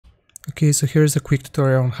Okay, so here's a quick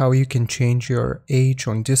tutorial on how you can change your age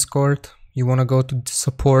on Discord. You want to go to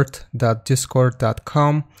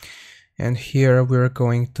support.discord.com, and here we're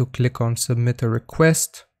going to click on submit a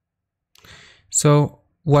request. So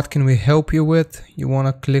what can we help you with? You want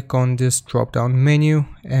to click on this drop down menu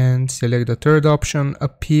and select the third option,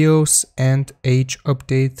 appeals and age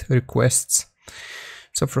update requests.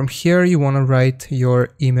 So from here you want to write your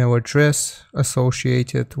email address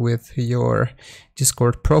associated with your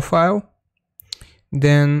Discord profile.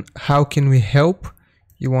 Then how can we help?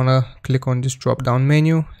 You want to click on this drop down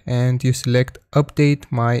menu and you select update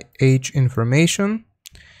my age information.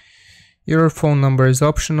 Your phone number is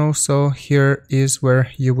optional, so here is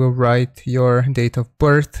where you will write your date of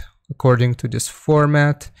birth according to this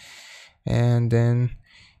format, and then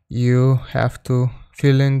you have to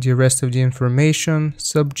fill in the rest of the information,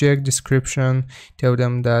 subject, description, tell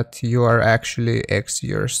them that you are actually X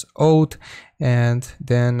years old, and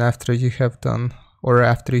then after you have done or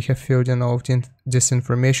after you have filled in all of this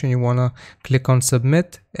information, you want to click on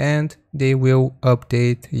submit and they will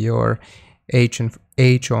update your age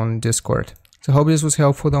on Discord. So I hope this was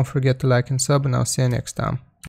helpful. Don't forget to like and sub, and I'll see you next time.